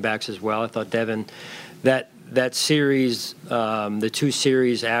the running backs as well. I thought Devin, that series, the two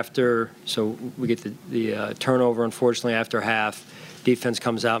series after, so we get the turnover, unfortunately, after half. Defense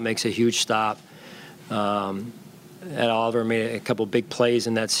comes out, makes a huge stop. Ed Oliver made a couple big plays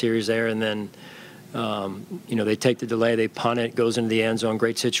in that series there, and then they take the delay, they punt it, goes into the end zone,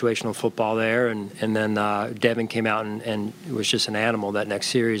 great situational football there, and then Devin came out and was just an animal that next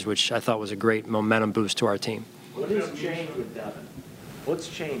series, which I thought was a great momentum boost to our team. What has changed with Devin? What's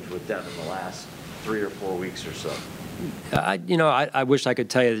changed with Devin the last 3 or 4 weeks or so? I wish I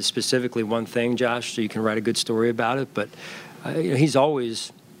could tell you specifically one thing, Josh, so you can write a good story about it, but he's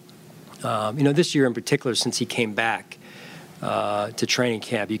always, this year in particular, since he came back to training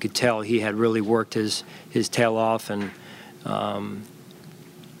camp, you could tell he had really worked his tail off, and I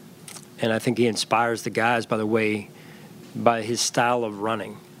think he inspires the guys by his style of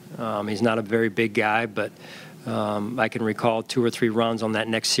running. He's not a very big guy, but I can recall 2 or 3 runs on that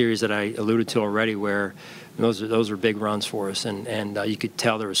next series that I alluded to already, where those were big runs for us, and you could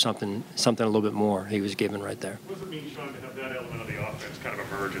tell there was something a little bit more he was giving right there. What does it mean, Sean, to have that element of the offense kind of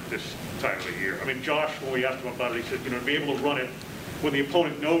emerge at this time of the year? I mean, Josh, when we asked him about it, he said, to be able to run it when the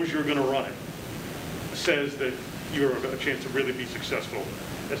opponent knows you're going to run it, says that you're a chance to really be successful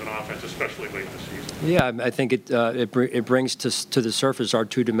as an offense, especially late in the season. Yeah, I think it brings to the surface our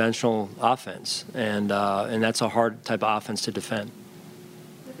two-dimensional offense, and that's a hard type of offense to defend.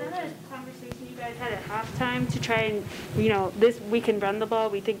 Was that a conversation you guys had at halftime to try and, we can run the ball,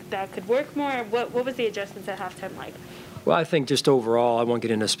 we think that could work more? What was the adjustments at halftime like? Well, I think just overall, I won't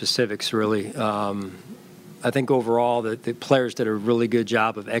get into specifics really. I think overall the players did a really good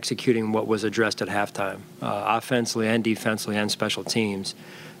job of executing what was addressed at halftime, offensively and defensively and special teams.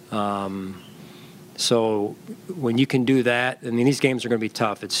 So when you can do that, I mean, these games are going to be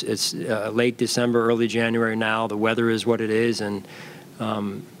tough. It's late December, early January now. The weather is what it is, and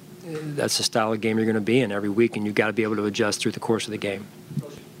that's the style of game you're going to be in every week, and you've got to be able to adjust through the course of the game.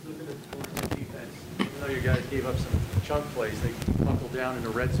 Looking at the defense, even though you guys gave up some chunk plays, they buckled down in the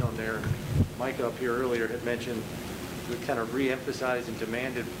red zone there. Mike up here earlier had mentioned we kind of re-emphasized and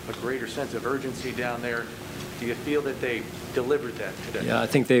demanded a greater sense of urgency down there. Do you feel that they delivered that today? Yeah, I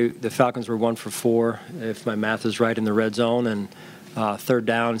think the Falcons were 1 for 4, if my math is right, in the red zone, and third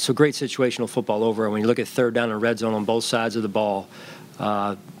down. So great situational football over. When you look at third down and red zone on both sides of the ball,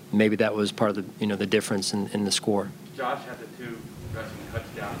 maybe that was part of the difference in the score. Josh had the 2 rushing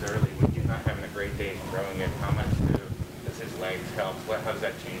touchdowns early. When you're not having a great day throwing it, how much does his legs help? How does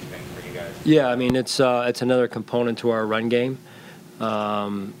that change things for you guys? Yeah, I mean, it's another component to our run game.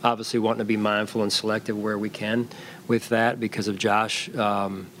 Obviously wanting to be mindful and selective where we can with that because of Josh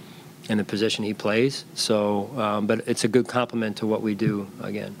and the position he plays. So, but it's a good complement to what we do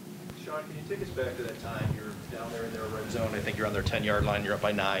again. Sean, can you take us back to that time? You're down there in their red zone. I think you're on their 10-yard line. You're up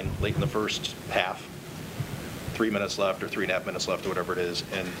by 9 late in the first half. 3 minutes left or 3.5 minutes left or whatever it is.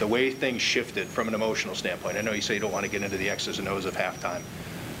 And the way things shifted from an emotional standpoint, I know you say you don't want to get into the X's and O's of halftime,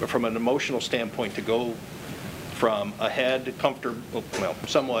 but from an emotional standpoint to go from ahead, comfortable, well,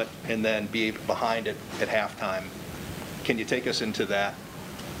 somewhat, and then be behind it at halftime. Can you take us into that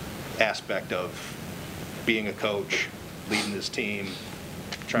aspect of being a coach, leading this team,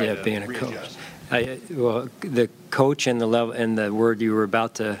 trying to being a readjust? coach. Well, the coach and the level and the word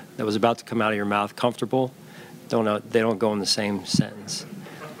that was about to come out of your mouth, comfortable, they don't go in the same sentence.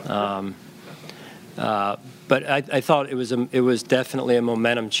 But I thought it was definitely a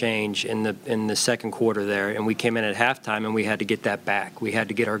momentum change in the second quarter there, and we came in at halftime and we had to get that back. We had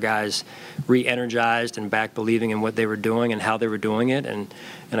to get our guys re-energized and back believing in what they were doing and how they were doing it, and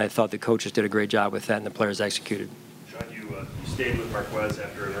I thought the coaches did a great job with that and the players executed. Sean, you stayed with Marquez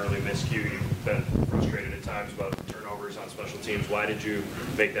after an early miscue. You've been frustrated at times about turnovers on special teams. Why did you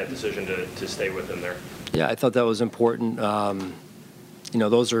make that decision to stay with him there? Yeah, I thought that was important.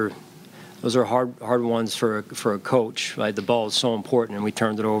 Those are hard ones for a coach. Right? The ball is so important, and we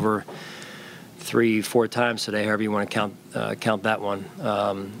turned it over 3-4 times today, however you want to count that one.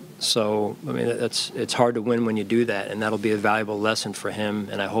 So I mean, it's hard to win when you do that, and that'll be a valuable lesson for him,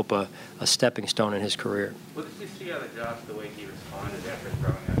 and I hope a stepping stone in his career. What did you see out of Josh, the way he responded after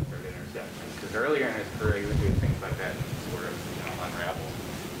throwing that third interception? Because earlier in his career, he would do things like that and sort of unravel.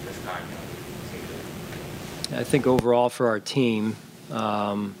 This time, it seemed to. I think overall for our team.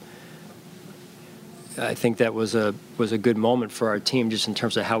 I think that was a good moment for our team just in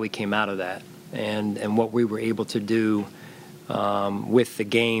terms of how we came out of that and what we were able to do with the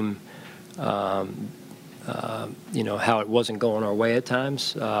game how it wasn't going our way at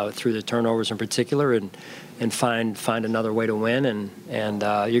times through the turnovers in particular, and find another way to win. And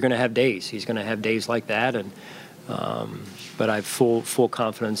you're going to have days. He's going to have days like that. But I have full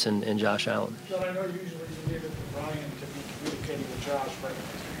confidence in Josh Allen. John, I know usually you leave it to Ryan to be communicating with Josh, but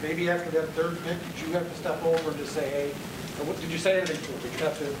maybe after that third pick, did you have to step over and just say, hey, or what, did you say anything to him? Did you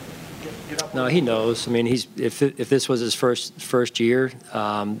have to get up? No, he knows. I mean, if this was his first year,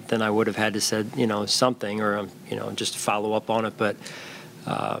 then I would have had to said something or just follow up on it. But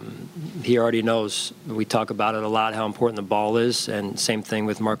he already knows. We talk about it a lot, how important the ball is, and same thing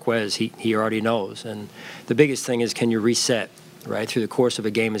with Marquez. He already knows. And the biggest thing is, can you reset, right? Through the course of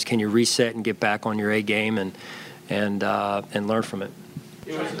a game is, can you reset and get back on your A game and learn from it.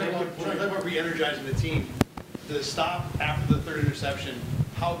 It was about re-energizing the team. The stop after the third interception,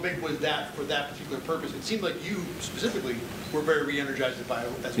 how big was that for that particular purpose? It seemed like you specifically were very re-energized by it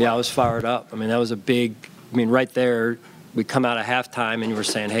as well. Yeah, I was fired up. I mean, that was a big. I mean, right there. We come out of halftime and you were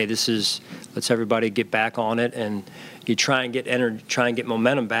saying, "Hey, let's everybody get back on it," and you try and get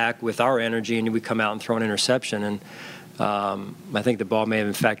momentum back with our energy, and we come out and throw an interception, and I think the ball may have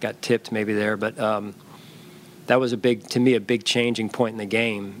in fact got tipped maybe there, but that was a big changing point in the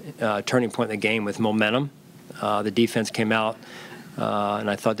game, turning point in the game with momentum. The defense came out and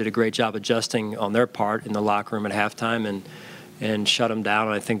I thought did a great job adjusting on their part in the locker room at halftime and shut them down.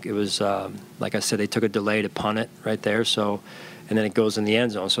 And I think it was, like I said, they took a delay to punt it right there. So, and then it goes in the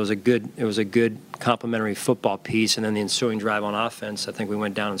end zone. So it was a good complementary football piece. And then the ensuing drive on offense, I think we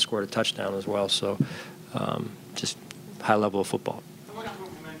went down and scored a touchdown as well. So, just high level of football. How much of a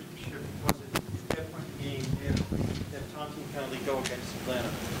momentum shift was it at that point in the game and that taunting penalty go against Atlanta?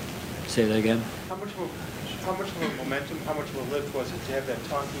 Say that again. How much of a momentum, how much of a lift was it to have that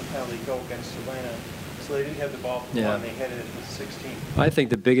taunting penalty go against Atlanta? So they didn't have the ball for one, they had it at the 16. I think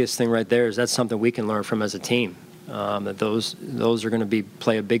the biggest thing right there is that's something we can learn from as a team. That those are going to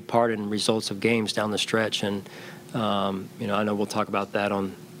play a big part in results of games down the stretch, and I know we'll talk about that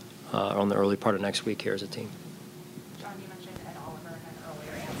on the early part of next week here as a team. John, you mentioned Ed Oliver in an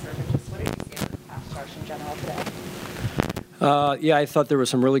earlier answer, but just what did you see in the pass rush in general today? Yeah, I thought there were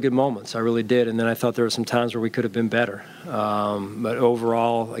some really good moments. I really did. And then I thought there were some times where we could have been better. But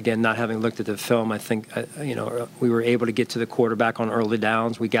overall, again, not having looked at the film, I think, we were able to get to the quarterback on early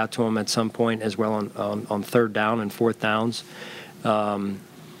downs. We got to him at some point as well on third down and fourth downs.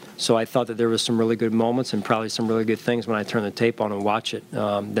 So I thought that there was some really good moments and probably some really good things when I turned the tape on and watch it.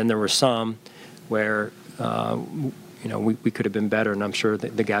 Then there were some where, we could have been better, and I'm sure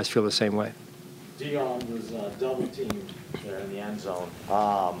that the guys feel the same way. Dion was double teamed there in the end zone.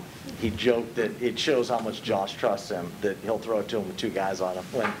 He joked that it shows how much Josh trusts him, that he'll throw it to him with two guys on him.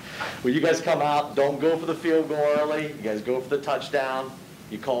 When you guys come out, don't go for the field goal early. You guys go for the touchdown.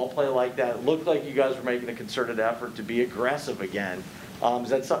 You call a play like that. It looked like you guys were making a concerted effort to be aggressive again. Is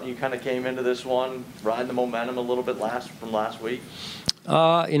that something you kind of came into this one, riding the momentum a little bit from last week?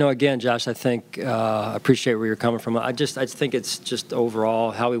 Again, Josh, I think I appreciate where you're coming from. I think it's just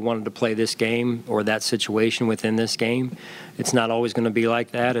overall how we wanted to play this game or that situation within this game. It's not always going to be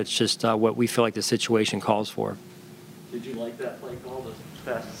like that. It's just what we feel like the situation calls for. Did you like that play call,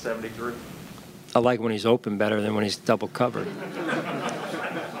 the pass to 73? I like when he's open better than when he's double covered.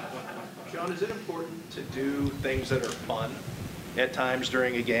 John, is it important to do things that are fun at times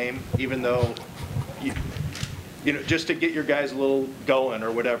during a game, even though just to get your guys a little going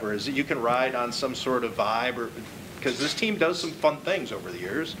or whatever? Is it you can ride on some sort of vibe, or because this team does some fun things over the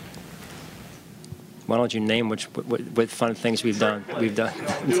years? Why don't you name what fun things we've done? Doing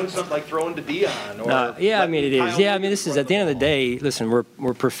something like throwing to Dion. Or yeah, I mean it is. Yeah, I mean this is at the end of the day. Listen,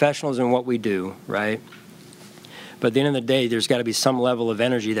 we're professionals in what we do, right? But at the end of the day, there's got to be some level of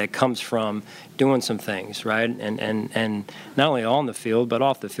energy that comes from doing some things, right? And not only on the field, but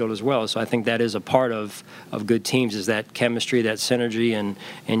off the field as well. So I think that is a part of good teams, is that chemistry, that synergy,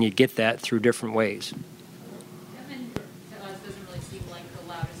 and you get that through different ways. Devin to us doesn't really seem like the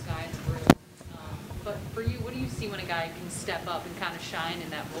loudest guy in the room. But for you, what do you see when a guy can step up and kind of shine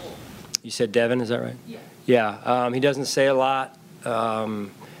in that role? You said Devin, is that right? Yeah. Yeah, he doesn't say a lot.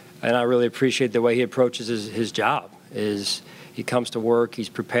 And I really appreciate the way he approaches his job. He comes to work, he's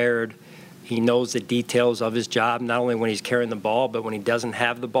prepared, he knows the details of his job, not only when he's carrying the ball, but when he doesn't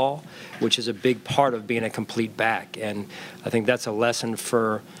have the ball, which is a big part of being a complete back. And I think that's a lesson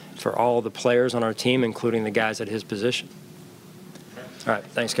for all the players on our team, including the guys at his position. All right,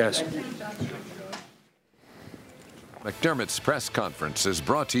 thanks, guys. McDermott's press conference is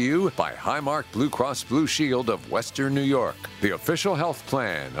brought to you by Highmark Blue Cross Blue Shield of Western New York, the official health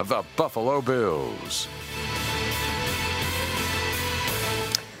plan of the Buffalo Bills.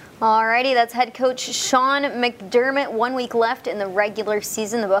 Alrighty, that's head coach Sean McDermott. 1 week left in the regular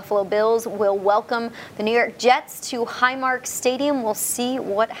season. The Buffalo Bills will welcome the New York Jets to Highmark Stadium. We'll see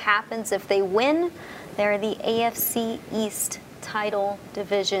what happens if they win. They're the AFC East title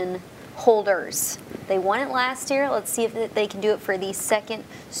division holders. They won it last year. Let's see if they can do it for the second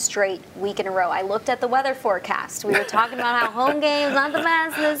straight week in a row. I looked at the weather forecast. We were talking about how home games not the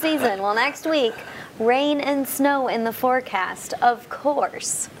best this season. Well, next week, rain and snow in the forecast, of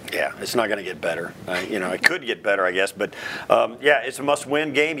course. Yeah, it's not going to get better. It could get better, I guess. But, it's a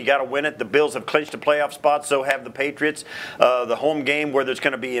must-win game. You got to win it. The Bills have clinched a playoff spot, so have the Patriots. The home game, whether it's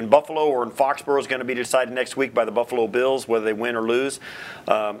going to be in Buffalo or in Foxborough, is going to be decided next week by the Buffalo Bills, whether they win or lose.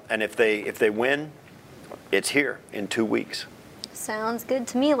 And if they win, it's here in 2 weeks. Sounds good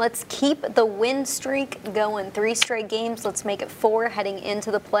to me. Let's keep the win streak going. 3 straight games. Let's make it 4 heading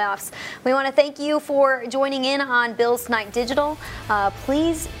into the playoffs. We want to thank you for joining in on Bills Tonight Digital.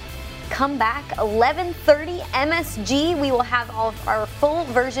 Please come back 11:30 MSG. We will have all of our full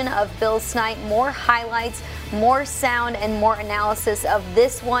version of Bills Tonight, more highlights, more sound, and more analysis of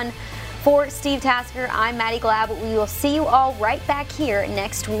this one. For Steve Tasker, I'm Maddie Glab. We will see you all right back here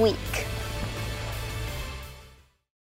next week.